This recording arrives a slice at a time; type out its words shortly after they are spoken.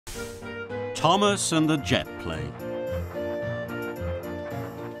Thomas and the jet plane.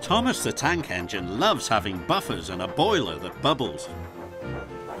 Thomas the tank engine loves having buffers and a boiler that bubbles.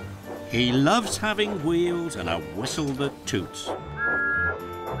 He loves having wheels and a whistle that toots.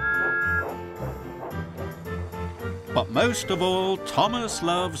 But most of all, Thomas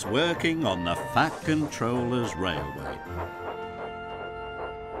loves working on the Fat Controller's railway.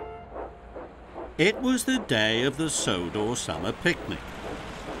 It was the day of the Sodor summer picnic.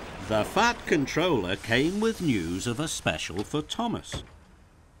 The Fat Controller came with news of a special for Thomas.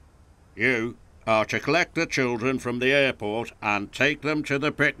 You are to collect the children from the airport and take them to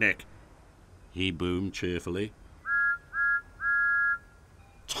the picnic, he boomed cheerfully.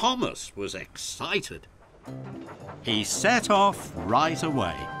 Thomas was excited. He set off right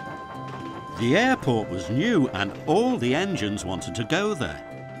away. The airport was new and all the engines wanted to go there.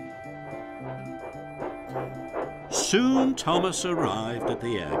 Soon Thomas arrived at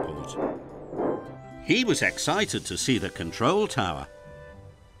the airport. He was excited to see the control tower,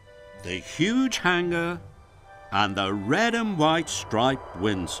 the huge hangar, and the red and white striped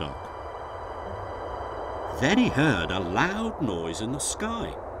windsock. Then he heard a loud noise in the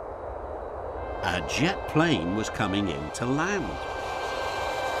sky. A jet plane was coming in to land.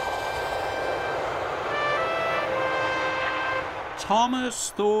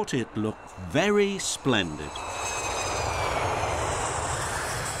 Thomas thought it looked very splendid.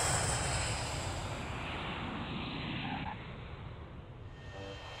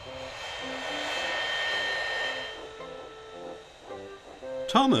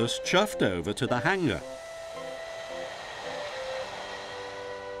 Thomas chuffed over to the hangar.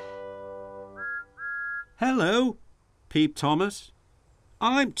 Hello, peeped Thomas.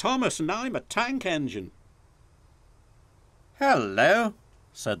 I'm Thomas and I'm a tank engine. Hello,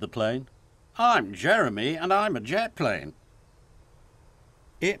 said the plane. I'm Jeremy and I'm a jet plane.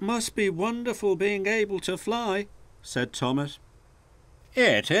 It must be wonderful being able to fly, said Thomas.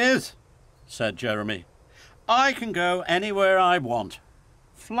 It is, said Jeremy. I can go anywhere I want.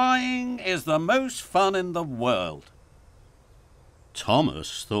 Flying is the most fun in the world.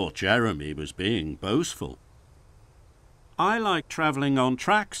 Thomas thought Jeremy was being boastful. I like travelling on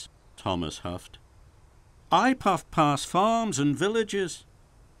tracks, Thomas huffed. I puff past farms and villages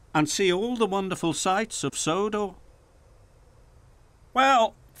and see all the wonderful sights of Sodor.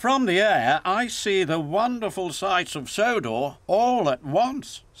 Well, from the air I see the wonderful sights of Sodor all at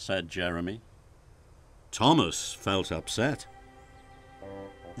once, said Jeremy. Thomas felt upset.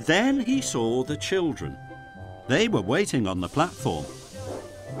 Then he saw the children. They were waiting on the platform.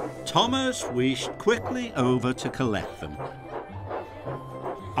 Thomas wheeled quickly over to collect them.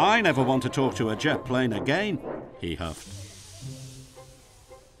 I never want to talk to a jet plane again, he huffed.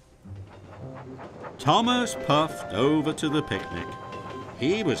 Thomas puffed over to the picnic.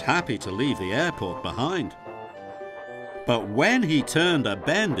 He was happy to leave the airport behind. But when he turned a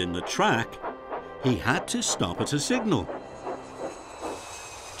bend in the track, he had to stop at a signal.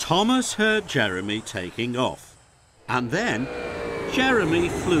 Thomas heard Jeremy taking off, and then Jeremy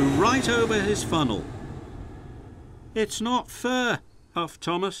flew right over his funnel. It's not fair, huffed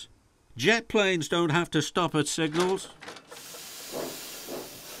Thomas. Jet planes don't have to stop at signals.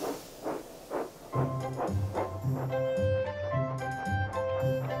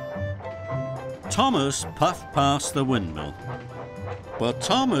 Thomas puffed past the windmill, but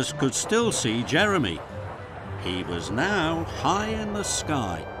Thomas could still see Jeremy. He was now high in the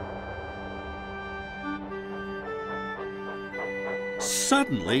sky.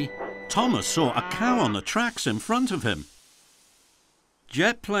 Suddenly, Thomas saw a cow on the tracks in front of him.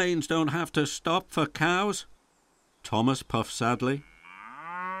 Jet planes don't have to stop for cows, Thomas puffed sadly.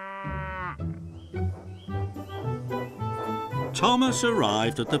 Thomas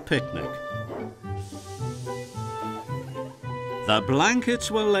arrived at the picnic. The blankets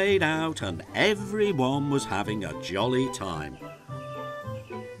were laid out and everyone was having a jolly time.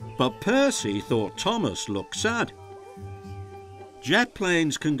 But Percy thought Thomas looked sad. Jet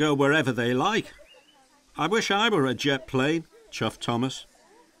planes can go wherever they like. I wish I were a jet plane, chuffed Thomas.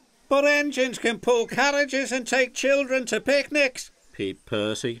 But engines can pull carriages and take children to picnics, peeped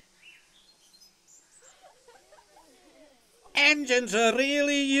Percy. Engines are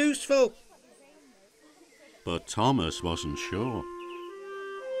really useful. But Thomas wasn't sure.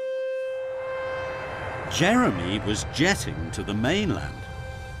 Jeremy was jetting to the mainland,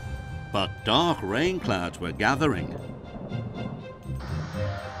 but dark rain clouds were gathering.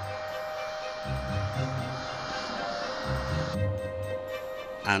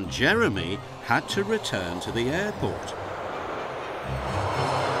 And Jeremy had to return to the airport.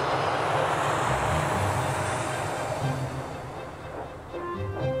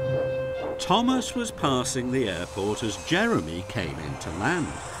 Thomas was passing the airport as Jeremy came into land.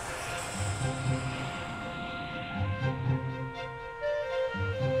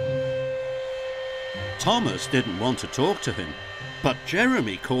 Thomas didn't want to talk to him, but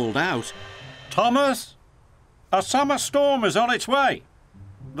Jeremy called out, "Thomas, a summer storm is on its way.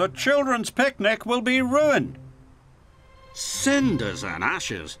 The children's picnic will be ruined." "Cinders and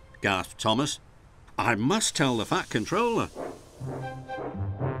ashes," gasped Thomas. "I must tell the Fat Controller."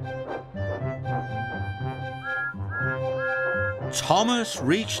 Thomas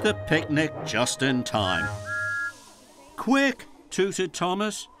reached the picnic just in time. "Quick," tooted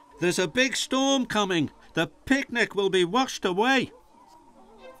Thomas. "There's a big storm coming. The picnic will be washed away."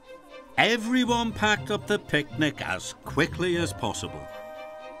 Everyone packed up the picnic as quickly as possible.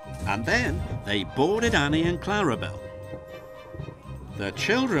 And then they boarded Annie and Clarabelle. The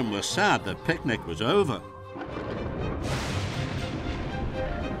children were sad the picnic was over.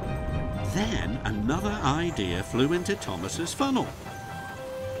 Then another idea flew into Thomas's funnel.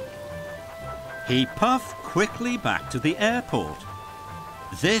 He puffed quickly back to the airport.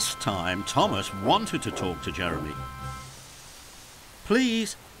 This time Thomas wanted to talk to Jeremy.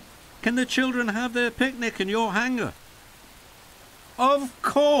 "Please, can the children have their picnic in your hangar?" "Of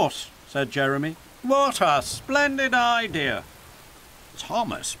course," said Jeremy. "What a splendid idea."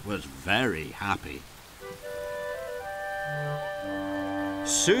 Thomas was very happy.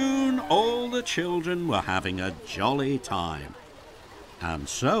 Soon all the children were having a jolly time, and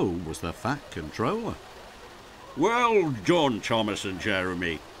so was the Fat Controller. "Well done, Thomas and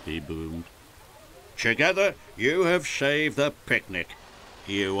Jeremy," he boomed. "Together you have saved the picnic.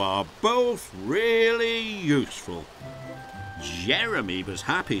 You are both really useful." Jeremy was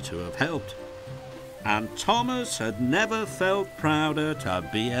happy to have helped, and Thomas had never felt prouder to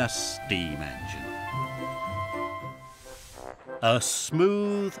be a steam engine. A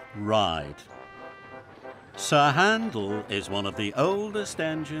smooth ride. Sir Handel is one of the oldest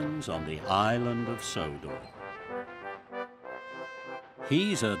engines on the Island of Sodor.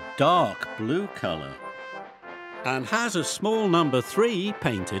 He's a dark blue colour and has a small number 3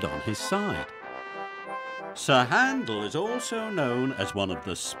 painted on his side. Sir Handel is also known as one of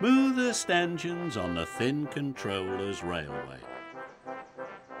the smoothest engines on the Thin Controller's railway.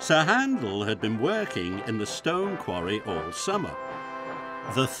 Sir Handel had been working in the stone quarry all summer.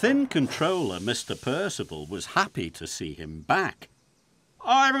 The Thin Controller, Mr. Percival, was happy to see him back.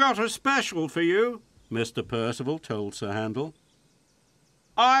 "I've got a special for you," Mr. Percival told Sir Handel.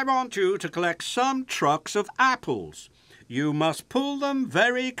 "I want you to collect some trucks of apples. You must pull them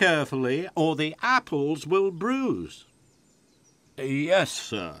very carefully or the apples will bruise." "Yes,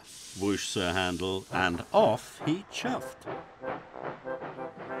 sir," whooshed Sir Handel, and off he chuffed.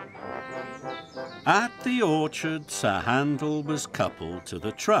 At the orchard, Sir Handel was coupled to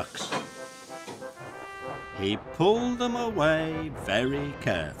the trucks. He pulled them away very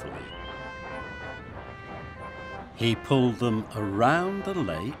carefully. He pulled them around the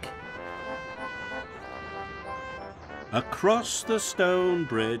lake, across the stone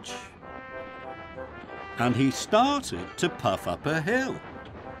bridge, and he started to puff up a hill.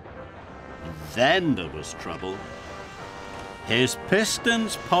 Then there was trouble. His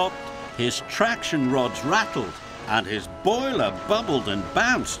pistons popped, his traction rods rattled, and his boiler bubbled and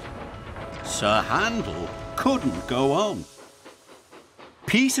bounced. Sir Handel couldn't go on.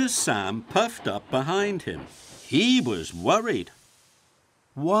 Peter Sam puffed up behind him. He was worried.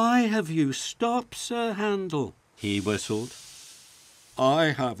 "Why have you stopped, Sir Handel?" he whistled.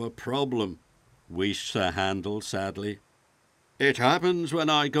 "I have a problem," wheezed Sir Handel sadly. "It happens when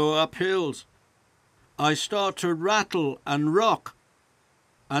I go up hills. I start to rattle and rock,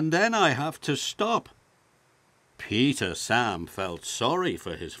 and then I have to stop." Peter Sam felt sorry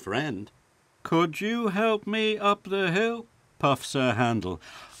for his friend. "Could you help me up the hill?" puffed Sir Handel.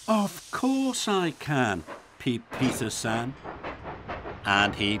 "Of course I can," peeped Peter Sam.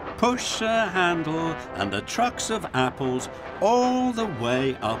 And he pushed Sir Handel and the trucks of apples all the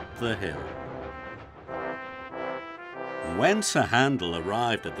way up the hill. When Sir Handel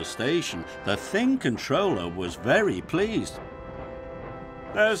arrived at the station, the Thin Controller was very pleased.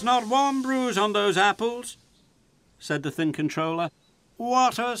 "There's not one bruise on those apples," said the Thin Controller.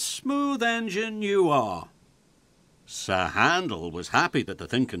 "What a smooth engine you are." Sir Handel was happy that the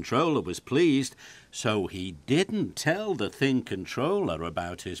Thin Controller was pleased, so he didn't tell the Thin Controller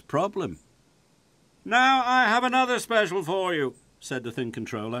about his problem. "Now I have another special for you," said the Thin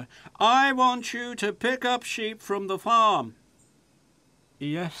Controller. "I want you to pick up sheep from the farm."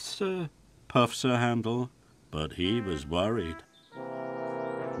 "Yes, sir," puffed Sir Handel, but he was worried.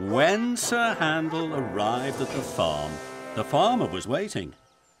 When Sir Handel arrived at the farm, the farmer was waiting.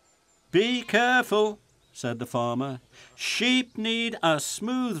 Be careful, said the farmer. Sheep need a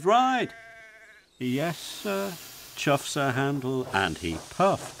smooth ride. Yes, sir, chuffed Sir Handel, and he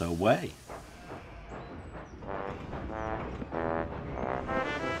puffed away.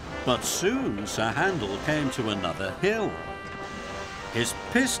 But soon Sir Handel came to another hill. His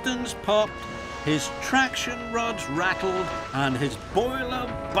pistons popped, his traction rods rattled, and his boiler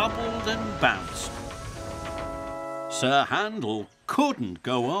bubbled and bounced. Sir Handel couldn't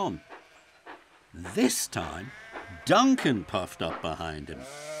go on. This time, Duncan puffed up behind him.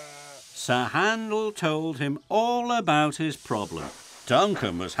 Sir Handel told him all about his problem.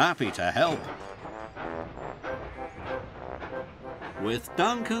 Duncan was happy to help. With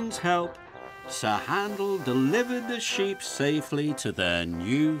Duncan's help, Sir Handel delivered the sheep safely to their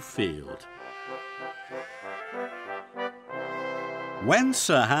new field. When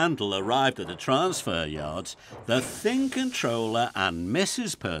Sir Handel arrived at the transfer yards, the Thin Controller and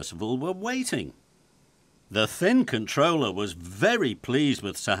Mrs. Percival were waiting. The Thin Controller was very pleased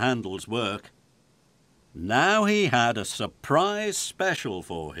with Sir Handel's work. Now he had a surprise special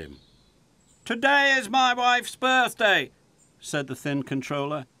for him. "Today is my wife's birthday," said the Thin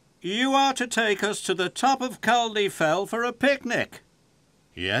Controller. "You are to take us to the top of Culdee Fell for a picnic."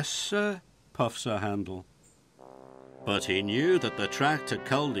 "Yes, sir," puffed Sir Handel. But he knew that the track to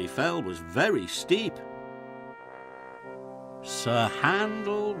Culdee Fell was very steep. Sir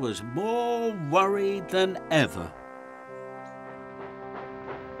Handel was more worried than ever.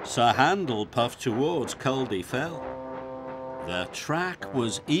 Sir Handel puffed towards Culdee Fell. The track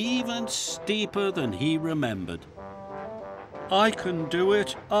was even steeper than he remembered. "I can do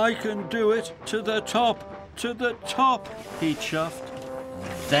it, to the top, he chuffed.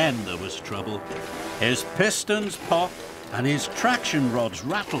 Then there was trouble. His pistons popped and his traction rods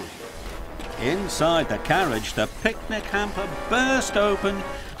rattled. Inside the carriage, the picnic hamper burst open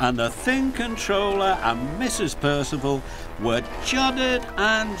and the Thin Controller and Mrs. Percival were juddered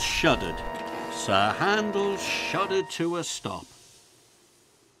and shuddered. Sir Handel shuddered to a stop.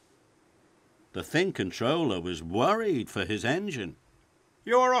 The Thin Controller was worried for his engine.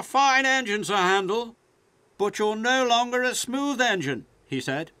 "You're a fine engine, Sir Handel, but you're no longer a smooth engine," he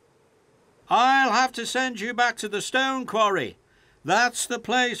said. "I'll have to send you back to the stone quarry. That's the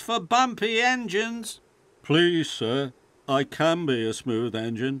place for bumpy engines." "Please, sir, I can be a smooth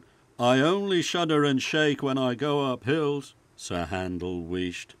engine. I only shudder and shake when I go up hills," Sir Handel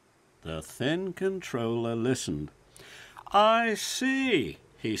wished. The Thin Controller listened. "I see,"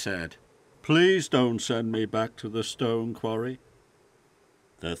 he said. "Please don't send me back to the stone quarry."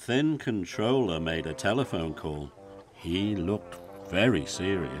 The Thin Controller made a telephone call. He looked very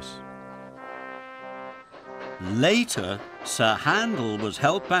serious. Later, Sir Handel was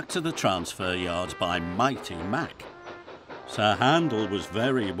helped back to the transfer yards by Mighty Mac. Sir Handel was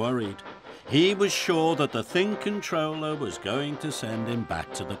very worried. He was sure that the Thin Controller was going to send him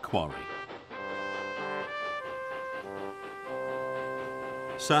back to the quarry.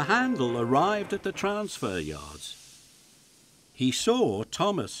 Sir Handel arrived at the transfer yards. He saw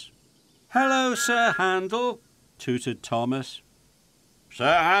Thomas. "Hello, Sir Handel," tooted Thomas.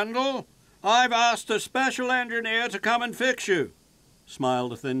 "Sir Handel, I've asked a special engineer to come and fix you,"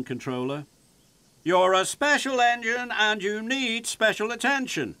 smiled the Thin Controller. "You're a special engine and you need special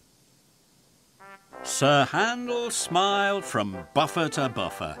attention." Sir Handel smiled from buffer to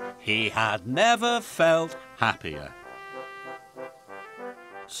buffer. He had never felt happier.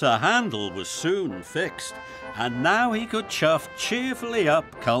 Sir Handel was soon fixed, and now he could chuff cheerfully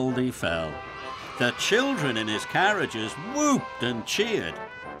up Culdee Fell. The children in his carriages whooped and cheered.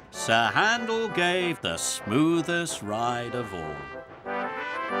 Sir Handel gave the smoothest ride of all.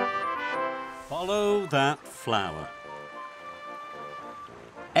 Follow that flower.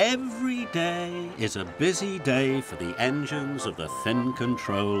 Every day is a busy day for the engines of the Thin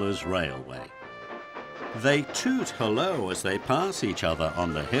Controller's railway. They toot hello as they pass each other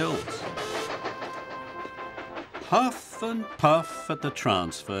on the hills. Huff and puff at the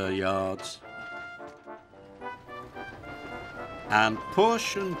transfer yards. And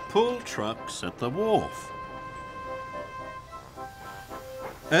push and pull trucks at the wharf.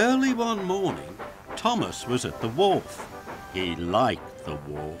 Early one morning, Thomas was at the wharf. He liked the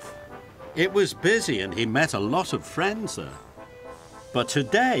wharf. It was busy and he met a lot of friends there. But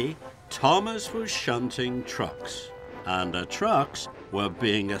today, Thomas was shunting trucks, and the trucks were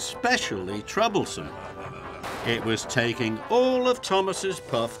being especially troublesome. It was taking all of Thomas's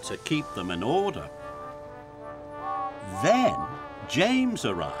puff to keep them in order. Then James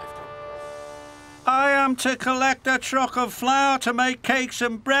arrived. "I am to collect a truck of flour to make cakes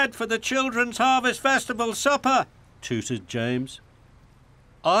and bread for the Children's Harvest Festival supper," tooted James.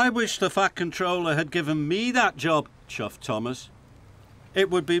 I wish the Fat Controller had given me that job, chuffed Thomas. It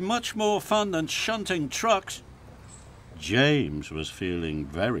would be much more fun than shunting trucks. James was feeling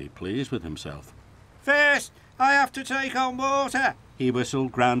very pleased with himself. First, I have to take on water, he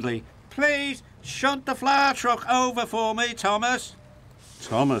whistled grandly. Please shunt the flour truck over for me, Thomas.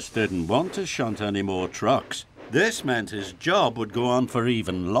 Thomas didn't want to shunt any more trucks. This meant his job would go on for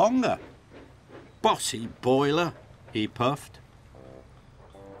even longer. Bossy boiler, he puffed.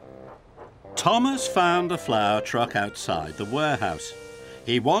 Thomas found the flour truck outside the warehouse.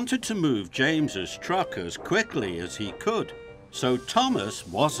 He wanted to move James's truck as quickly as he could, so Thomas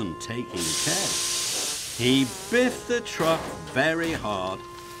wasn't taking care. He biffed the truck very hard,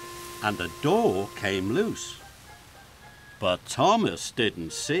 and the door came loose. But Thomas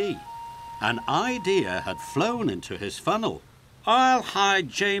didn't see. An idea had flown into his funnel. I'll hide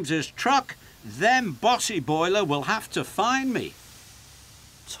James's truck, then Bossy Boiler will have to find me.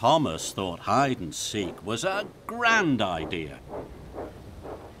 Thomas thought hide and seek was a grand idea.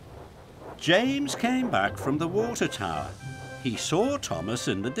 James came back from the water tower. He saw Thomas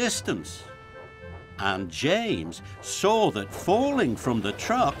in the distance. And James saw that falling from the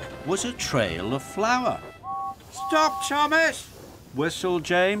truck was a trail of flour. Stop, Thomas, whistled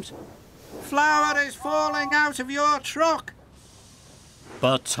James. Flour is falling out of your truck.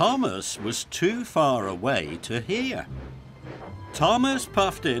 But Thomas was too far away to hear. Thomas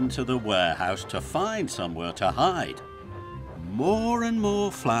puffed into the warehouse to find somewhere to hide. More and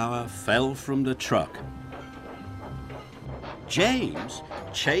more flour fell from the truck. James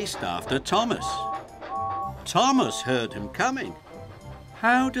chased after Thomas. Thomas heard him coming.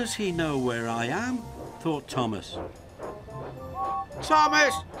 How does he know where I am? Thought Thomas.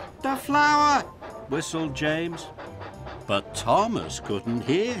 Thomas, the flour, whistled James. But Thomas couldn't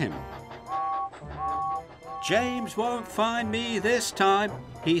hear him. James won't find me this time,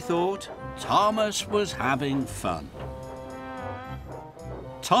 he thought. Thomas was having fun.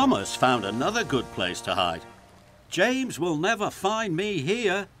 Thomas found another good place to hide. James will never find me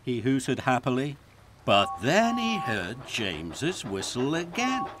here, he hooted happily. But then he heard James's whistle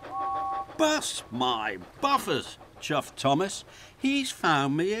again. Bust my buffers, chuffed Thomas. He's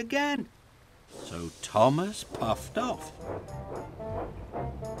found me again. So Thomas puffed off.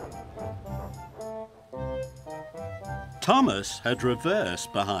 Thomas had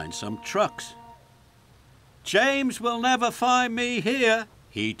reversed behind some trucks. James will never find me here,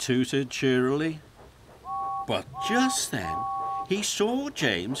 he tooted cheerily. But just then, he saw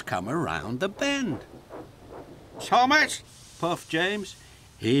James come around the bend. Thomas, puffed James.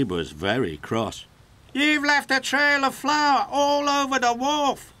 He was very cross. You've left a trail of flour all over the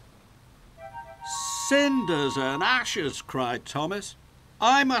wharf. Cinders and ashes, cried Thomas.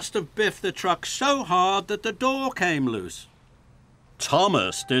 I must have biffed the truck so hard that the door came loose.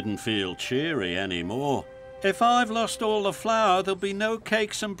 Thomas didn't feel cheery anymore. If I've lost all the flour, there'll be no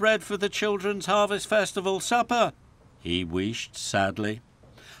cakes and bread for the children's Harvest Festival supper, he wheezed sadly.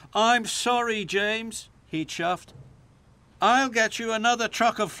 I'm sorry, James, he chuffed. I'll get you another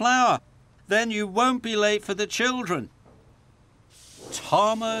truck of flour. Then you won't be late for the children.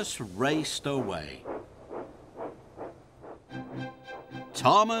 Thomas raced away.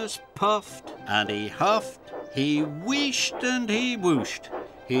 Thomas puffed and he huffed. He wheeshed and he whooshed.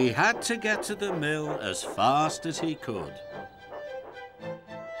 He had to get to the mill as fast as he could.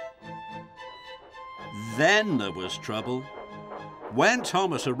 Then there was trouble. When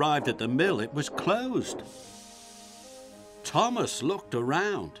Thomas arrived at the mill, it was closed. Thomas looked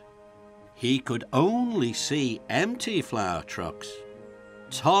around. He could only see empty flour trucks.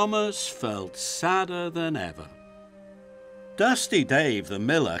 Thomas felt sadder than ever. Dusty Dave the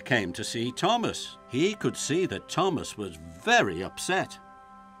miller came to see Thomas. He could see that Thomas was very upset.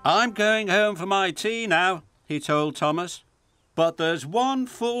 I'm going home for my tea now, he told Thomas. But there's one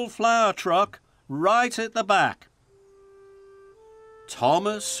full flour truck right at the back.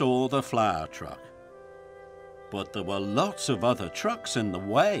 Thomas saw the flour truck. But there were lots of other trucks in the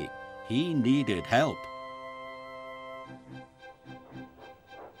way. He needed help.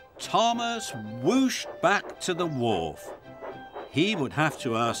 Thomas whooshed back to the wharf. He would have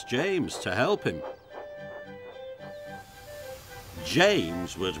to ask James to help him.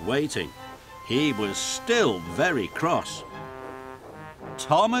 James was waiting. He was still very cross.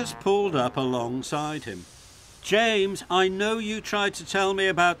 Thomas pulled up alongside him. James, I know you tried to tell me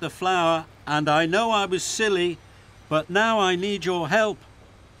about the flour, and I know I was silly, but now I need your help.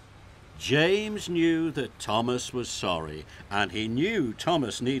 James knew that Thomas was sorry, and he knew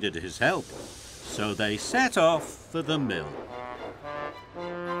Thomas needed his help. So they set off for the mill.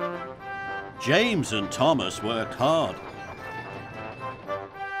 James and Thomas worked hard.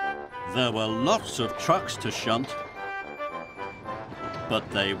 There were lots of trucks to shunt, but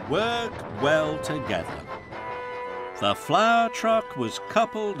they worked well together. The flour truck was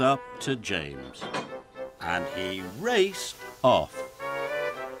coupled up to James, and he raced off.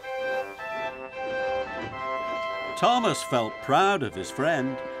 Thomas felt proud of his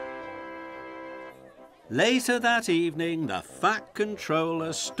friend. Later that evening, the Fat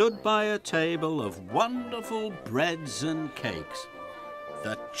Controller stood by a table of wonderful breads and cakes.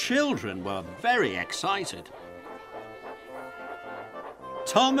 The children were very excited.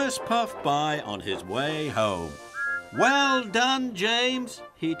 Thomas puffed by on his way home. "Well done, James,"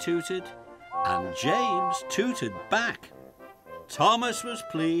 he tooted, and James tooted back. Thomas was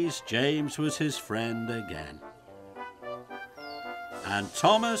pleased James was his friend again. And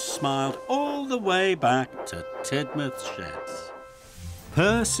Thomas smiled all the way back to Tidmouth Sheds.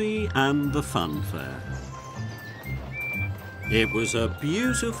 Percy and the Fun Fair. It was a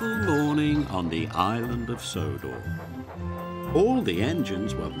beautiful morning on the Island of Sodor. All the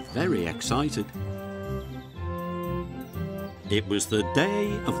engines were very excited. It was the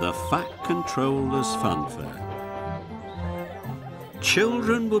day of the Fat Controller's Fun Fair.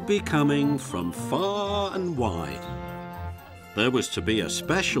 Children would be coming from far and wide. There was to be a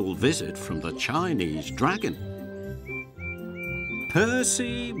special visit from the Chinese dragon.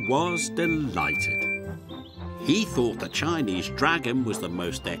 Percy was delighted. He thought the Chinese dragon was the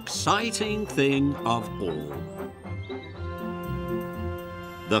most exciting thing of all.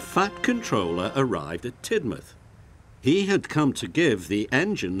 The Fat Controller arrived at Tidmouth. He had come to give the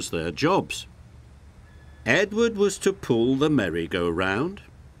engines their jobs. Edward was to pull the merry-go-round,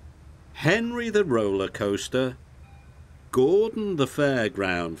 Henry the roller coaster, Gordon the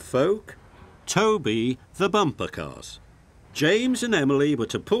fairground folk, Toby the bumper cars. James and Emily were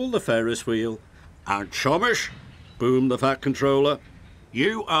to pull the Ferris wheel, and Thomas, boomed the Fat Controller,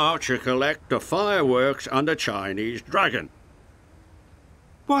 you are to collect the fireworks and the Chinese dragon.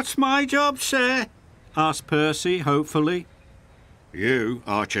 What's my job, sir? Asked Percy hopefully. You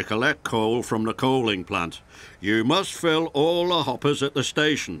are to collect coal from the coaling plant. You must fill all the hoppers at the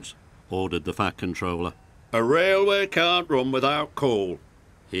stations, ordered the Fat Controller. A railway can't run without coal,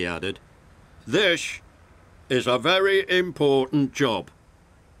 he added. This is a very important job.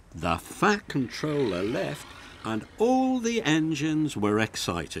 The Fat Controller left, and all the engines were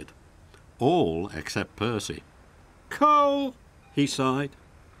excited. All except Percy. Coal, he sighed.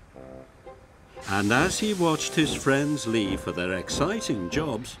 And as he watched his friends leave for their exciting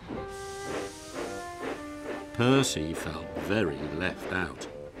jobs, Percy felt very left out.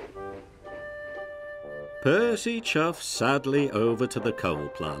 Percy chuffed sadly over to the coal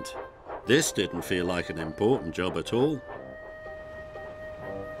plant. This didn't feel like an important job at all.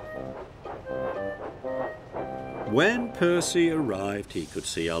 When Percy arrived, he could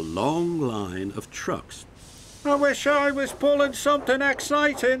see a long line of trucks. I wish I was pulling something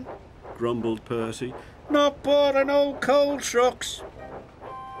exciting, grumbled Percy. Not boring old coal trucks.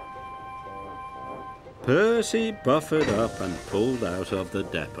 Percy buffered up and pulled out of the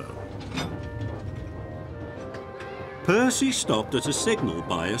depot. Percy stopped at a signal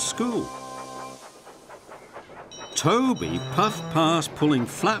by a school. Toby puffed past pulling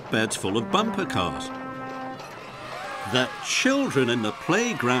flatbeds full of bumper cars. The children in the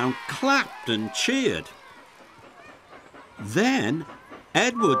playground clapped and cheered. Then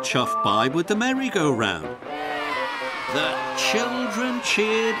Edward chuffed by with the merry-go-round. The children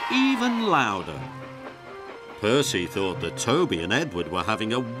cheered even louder. Percy thought that Toby and Edward were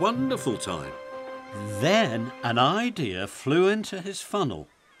having a wonderful time. Then an idea flew into his funnel.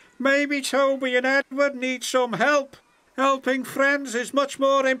 Maybe Toby and Edward need some help. Helping friends is much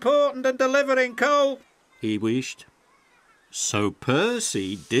more important than delivering coal, he wished. So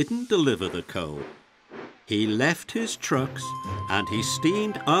Percy didn't deliver the coal. He left his trucks and he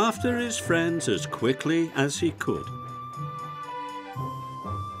steamed after his friends as quickly as he could.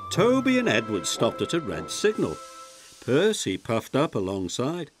 Toby and Edward stopped at a red signal. Percy puffed up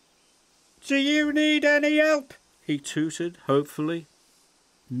alongside. Do you need any help? He tooted hopefully.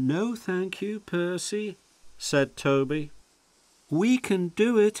 No, thank you, Percy, said Toby. We can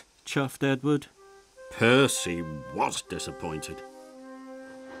do it, chuffed Edward. Percy was disappointed.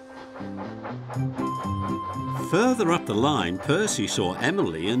 Further up the line, Percy saw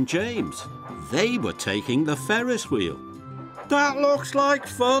Emily and James. They were taking the Ferris wheel. That looks like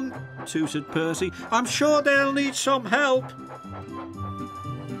fun, tooted Percy. I'm sure they'll need some help.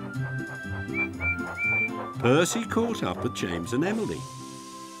 Percy caught up with James and Emily.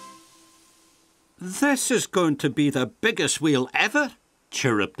 This is going to be the biggest wheel ever,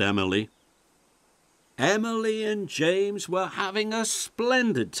 chirruped Emily. Emily and James were having a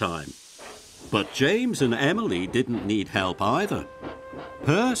splendid time. But James and Emily didn't need help either.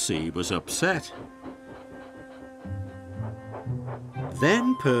 Percy was upset.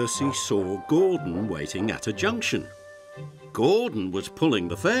 Then Percy saw Gordon waiting at a junction. Gordon was pulling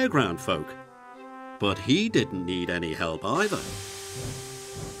the fairground folk, but he didn't need any help either.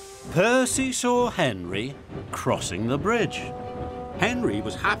 Percy saw Henry crossing the bridge. Henry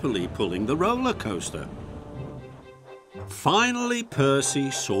was happily pulling the roller coaster. Finally,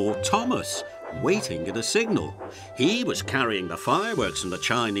 Percy saw Thomas waiting at a signal. He was carrying the fireworks and the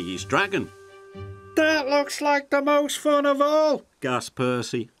Chinese dragon. That looks like the most fun of all, gasped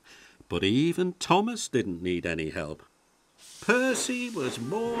Percy. But even Thomas didn't need any help. Percy was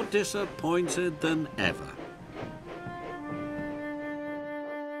more disappointed than ever.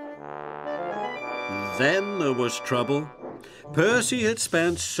 Then there was trouble. Percy had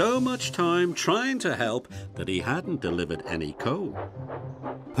spent so much time trying to help that he hadn't delivered any coal.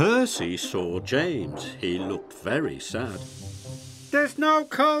 Percy saw James. He looked very sad. There's no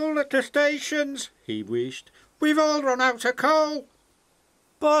coal at the stations, he wished. We've all run out of coal.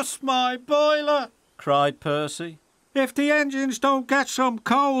 Bust my boiler, cried Percy. If the engines don't get some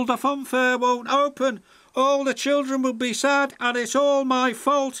coal, the fun fair won't open. All the children will be sad, and it's all my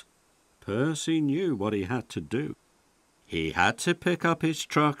fault. Percy knew what he had to do. He had to pick up his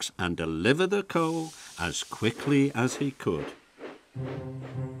trucks and deliver the coal as quickly as he could.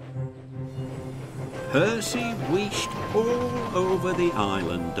 Percy wished all over the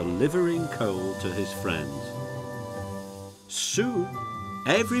island delivering coal to his friends. Soon,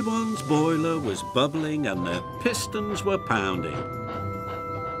 everyone's boiler was bubbling and their pistons were pounding.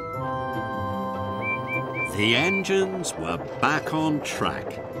 The engines were back on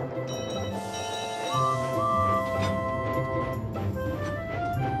track.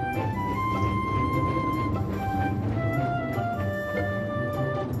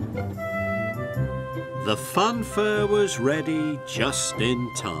 The fun fair was ready just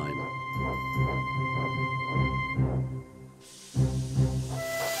in time.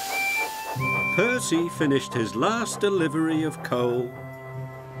 Percy finished his last delivery of coal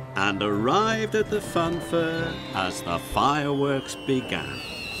and arrived at the fun fair as the fireworks began.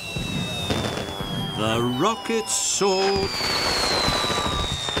 The rockets soared,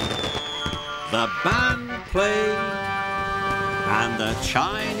 the band played, and the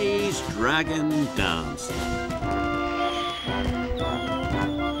Chinese dragon danced.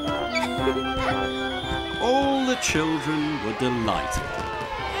 All the children were delighted.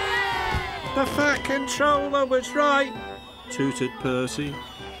 The Fat Controller was right, tooted Percy.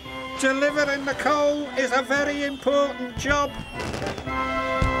 Delivering the coal is a very important job.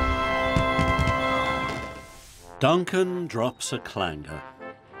 Duncan drops a clanger.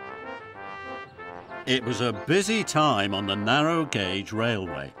 It was a busy time on the narrow gauge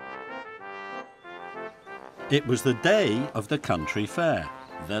railway. It was the day of the country fair.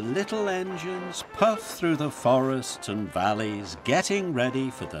 The little engines puffed through the forests and valleys, getting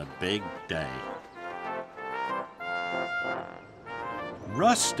ready for the big day.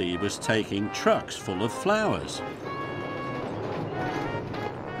 Rusty was taking trucks full of flowers.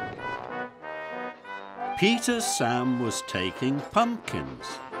 Peter Sam was taking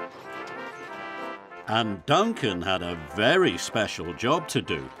pumpkins. And Duncan had a very special job to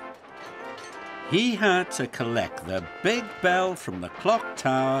do. He had to collect the big bell from the clock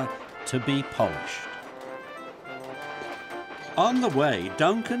tower to be polished. On the way,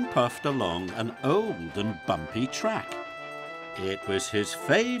 Duncan puffed along an old and bumpy track. It was his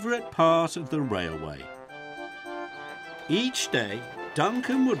favourite part of the railway. Each day,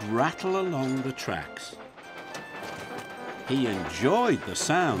 Duncan would rattle along the tracks. He enjoyed the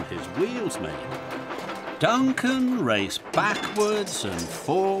sound his wheels made. Duncan raced backwards and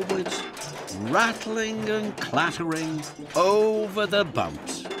forwards, rattling and clattering over the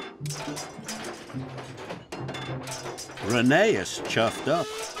bumps. Rheneas chuffed up.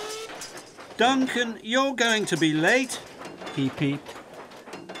 "Duncan, you're going to be late," he peeped.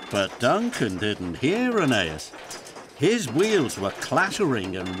 But Duncan didn't hear Rheneas. His wheels were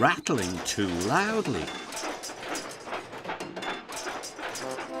clattering and rattling too loudly.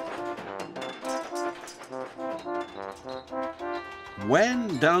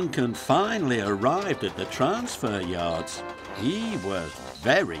 When Duncan finally arrived at the transfer yards, he was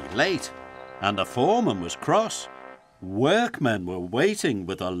very late, and the foreman was cross. Workmen were waiting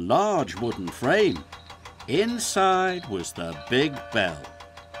with a large wooden frame. Inside was the big bell.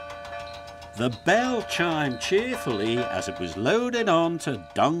 The bell chimed cheerfully as it was loaded onto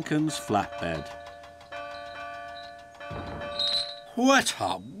Duncan's flatbed. What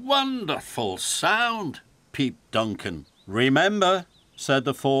a wonderful sound, peeped Duncan. Remember, said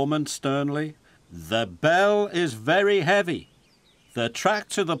the foreman sternly, the bell is very heavy. The track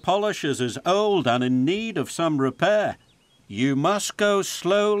to the polishers is old and in need of some repair. You must go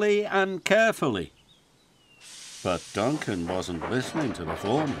slowly and carefully. But Duncan wasn't listening to the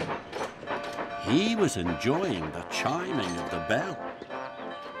foreman. He was enjoying the chiming of the bell.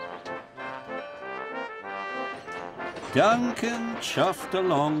 Duncan chuffed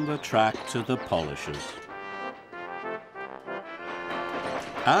along the track to the polishers.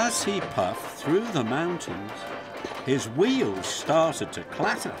 As he puffed through the mountains, his wheels started to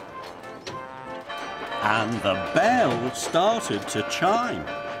clatter, and the bell started to chime.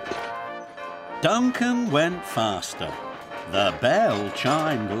 Duncan went faster. The bell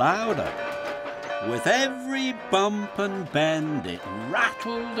chimed louder. With every bump and bend, it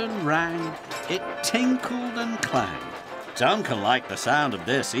rattled and rang, it tinkled and clanged. Duncan liked the sound of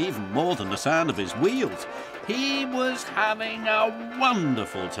this even more than the sound of his wheels. He was having a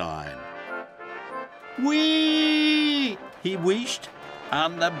wonderful time. Whee! He wheeshed,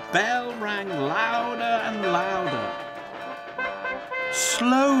 and the bell rang louder and louder.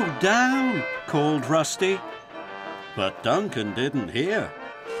 Slow down, called Rusty. But Duncan didn't hear.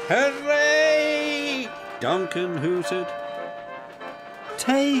 Hooray! Duncan hooted.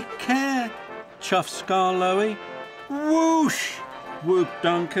 Take care, chuffed Skarloey. Whoosh! Whooped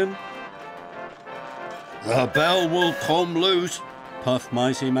Duncan. The bell will come loose, puffed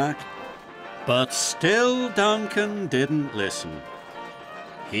Mighty Mac. But still Duncan didn't listen.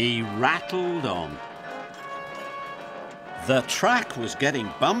 He rattled on. The track was getting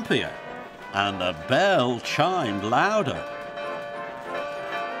bumpier, and the bell chimed louder.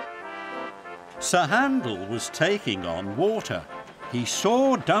 Sir Handel was taking on water. He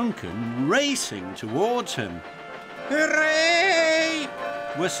saw Duncan racing towards him. Hooray!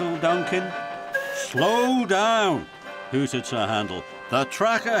 Whistled Duncan. Slow down, hooted Sir Handel. The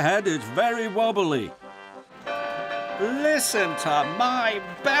track ahead is very wobbly. Listen to my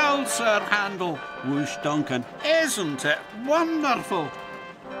bell, Sir Handel, whooshed Duncan. Isn't it wonderful?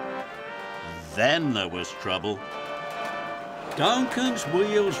 Then there was trouble. Duncan's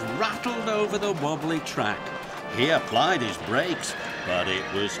wheels rattled over the wobbly track. He applied his brakes, but it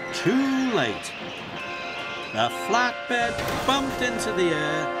was too late. The flatbed bumped into the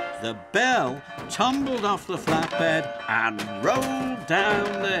air. The bell tumbled off the flatbed and rolled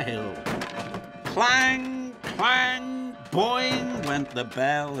down the hill. Clang, clang, boing went the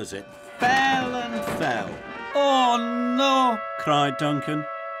bell as it fell and fell. Oh no, cried Duncan.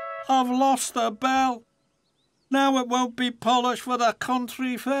 I've lost the bell. Now it won't be polished for the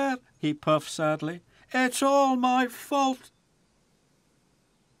country fair, he puffed sadly. It's all my fault.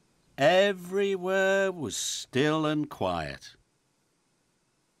 Everywhere was still and quiet.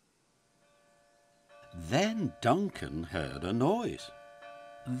 Then Duncan heard a noise.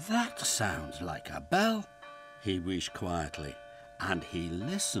 That sounds like a bell, he wished quietly, and he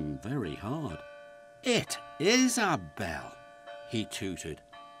listened very hard. It is a bell, he tooted.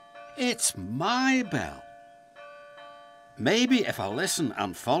 It's my bell. Maybe if I listen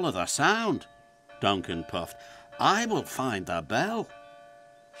and follow the sound, Duncan puffed, I will find the bell.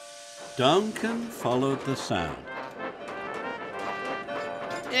 Duncan followed the sound.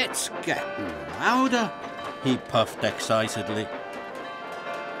 It's getting louder, he puffed excitedly.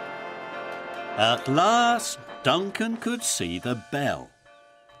 At last, Duncan could see the bell.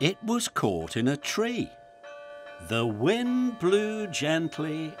 It was caught in a tree. The wind blew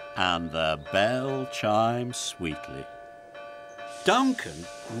gently and the bell chimed sweetly. Duncan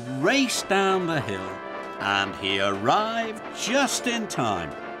raced down the hill and he arrived just in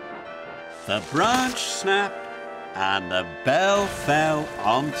time. The branch snapped and the bell fell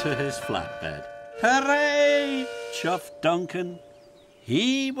onto his flatbed. Hooray! Chuffed Duncan.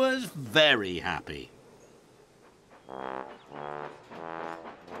 He was very happy.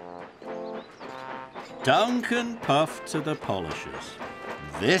 Duncan puffed to the polishers.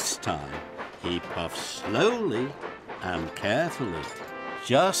 This time he puffed slowly and carefully,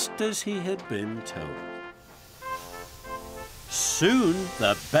 just as he had been told. Soon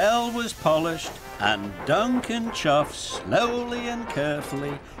the bell was polished and Duncan chuffed slowly and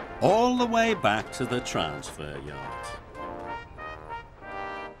carefully all the way back to the transfer yard.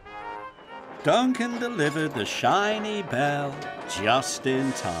 Duncan delivered the shiny bell just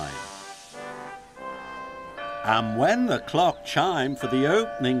in time. And when the clock chimed for the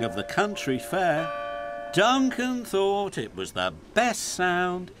opening of the country fair, Duncan thought it was the best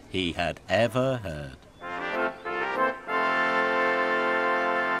sound he had ever heard.